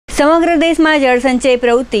સમગ્ર દેશમાં જળસંચય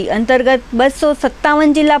પ્રવૃત્તિ અંતર્ગત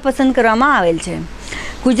 257 જિલ્લા પસંદ કરવામાં આવેલ છે।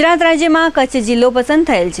 ગુજરાત રાજ્યમાં કચ્છ જિલ્લો પસંદ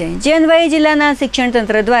થયેલ છે, જે અન્વયે જિલ્લાના શિક્ષણ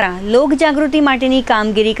તંત્ર દ્વારા લોક જાગૃતિ માટેની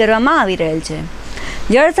કામગીરી કરવામાં આવી રહેલ છે।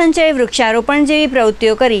 જળસંચય, વૃક્ષારોપણ જેવી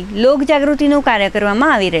પ્રવૃત્તિઓ કરી લોક જાગૃતિનું કાર્ય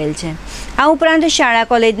કરવામાં આવી રહેલ છે। આ ઉપરાંત શાળા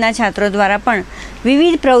કોલેજના છાત્રો દ્વારા પણ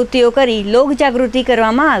વિવિધ પ્રવૃત્તિઓ કરી લોક જાગૃતિ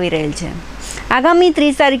કરવામાં આવી રહેલ છે। આગામી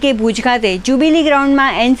 30 તારીખે ભુજ ખાતે જ્યુબિલી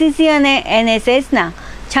ગ્રાઉન્ડમાં એનસીસી અને એનએસએસના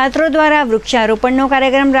છાત્રો દ્વારા વૃક્ષારોપણનો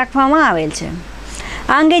કાર્યક્રમ રાખવામાં આવેલ છે।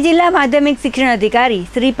 આ અંગે જિલ્લા માધ્યમિક શિક્ષણ અધિકારી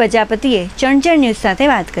શ્રી પ્રજાપતિએ ચણચર ન્યૂઝ સાથે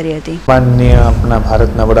વાત કરી હતી। માનનીય આપણા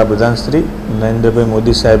ભારતના વડાપ્રધાન શ્રી નરેન્દ્રભાઈ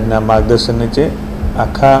મોદી સાહેબના માર્ગદર્શન નીચે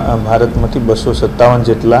આખા ભારતમાંથી 257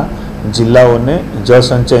 જેટલા જિલ્લાઓને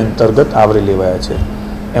જળસંચય અંતર્ગત આવરી લેવાયા છે।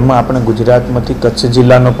 એમાં આપણે ગુજરાતમાંથી કચ્છ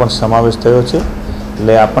જિલ્લાનો પણ સમાવેશ થયો છે।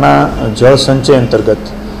 એટલે આપણા જળસંચય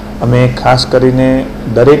અંતર્ગત અમે ખાસ કરીને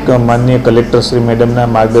દરેક માનનીય કલેક્ટર શ્રી મેડમના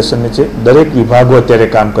માર્ગદર્શન નીચે દરેક વિભાગો અત્યારે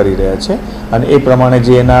કામ કરી રહ્યા છે અને એ પ્રમાણે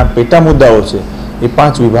જે એના પેટા મુદ્દાઓ છે એ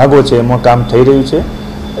 5 વિભાગો છે એમાં કામ થઈ રહ્યું છે।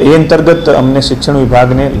 એ અંતર્ગત અમને શિક્ષણ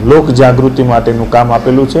વિભાગને લોક જાગૃતિ માટેનું કામ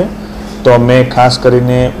આપેલું છે। તો અમે ખાસ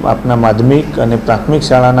કરીને આપણા માધ્યમિક અને પ્રાથમિક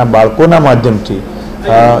શાળાના બાળકોના માધ્યમથી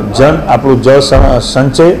આપણું જળ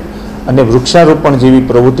સંચય અને વૃક્ષારોપણ જેવી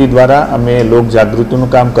પ્રવૃત્તિ દ્વારા અમે લોક જાગૃતિનું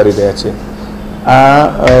કામ કરી રહ્યા છીએ। આ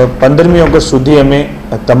 15મી ઓગસ્ટ સુધી અમે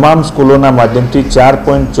તમામ સ્કૂલોના માધ્યમથી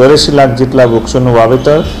 4.84 લાખ જેટલા વૃક્ષોનું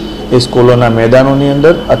વાવેતર એ સ્કૂલોના મેદાનોની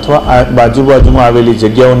અંદર અથવા બાજુમાં આવેલી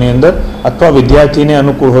જગ્યાઓની અંદર અથવા વિદ્યાર્થીને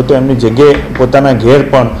અનુકૂળ હોય તો એમની જગ્યાએ પોતાના ઘેર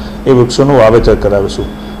પણ એ વૃક્ષોનું વાવેતર કરાવીશું।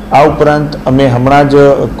 આ ઉપરાંત અમે હમણાં જ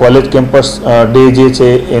કોલેજ કેમ્પસ ડે જે છે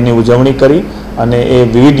એની ઉજવણી કરી અને એ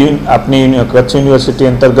વિવિધ આપણી કચ્છ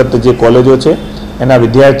યુનિવર્સિટી અંતર્ગત જે કોલેજો છે એના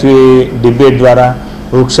વિદ્યાર્થીઓએ ડિબેટ દ્વારા,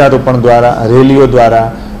 વૃક્ષારોપણ દ્વારા, રેલીઓ દ્વારા,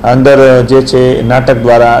 અંદર જે છે નાટક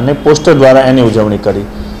દ્વારા અને પોસ્ટર દ્વારા એની ઉજવણી કરી।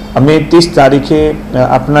 અમે 30 તારીખે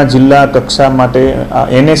આપણા જિલ્લા કક્ષા માટે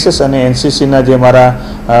એનએસએસ અને એનસીસીના જે મારા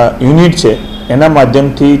યુનિટ છે એના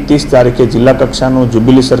માધ્યમથી 30 તારીખે જિલ્લા કક્ષાનું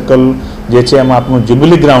જ્યુબિલી સર્કલ જે છે એમાં આપણું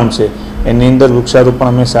જ્યુબિલી ગ્રાઉન્ડ છે એની અંદર વૃક્ષારોપણ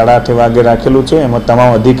અમે 8:30 વાગે રાખેલું છે। એમાં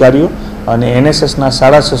તમામ અધિકારીઓ અને એનએસએસના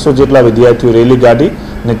 650 જેટલા વિદ્યાર્થીઓ રેલી કાઢી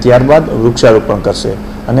અને ત્યારબાદ વૃક્ષારોપણ કરશે।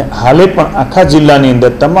 અને હાલે પણ આખા જિલ્લાની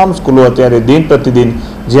અંદર તમામ સ્કૂલો અત્યારે દિન પ્રતિદિન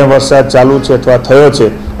જ્યાં વરસાદ ચાલુ છે અથવા થયો છે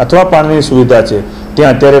અથવા પાણીની સુવિધા છે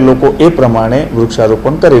ત્યાં અત્યારે લોકો એ પ્રમાણે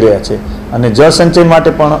વૃક્ષારોપણ કરી રહ્યા છે। અને જળસંચય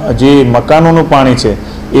માટે પણ જે મકાનોનું પાણી છે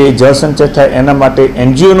એ જળસંચય થાય એના માટે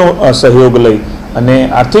એનજીઓનો સહયોગ લઈ અને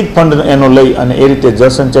આર્થિક ફંડ એનો લઈ અને એ રીતે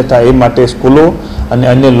જળસંચય થાય એ માટે સ્કૂલો અને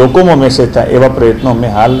અન્ય લોકોમાં મેસેજ થાય એવા પ્રયત્નો અમે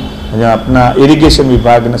હાલ આપણા ઇરિગેશન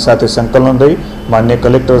વિભાગ સાથે સંકલન રહી માનનીય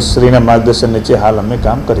કલેક્ટર શ્રીના માર્ગદર્શન નીચે હાલ અમે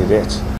કામ કરી રહ્યા છીએ।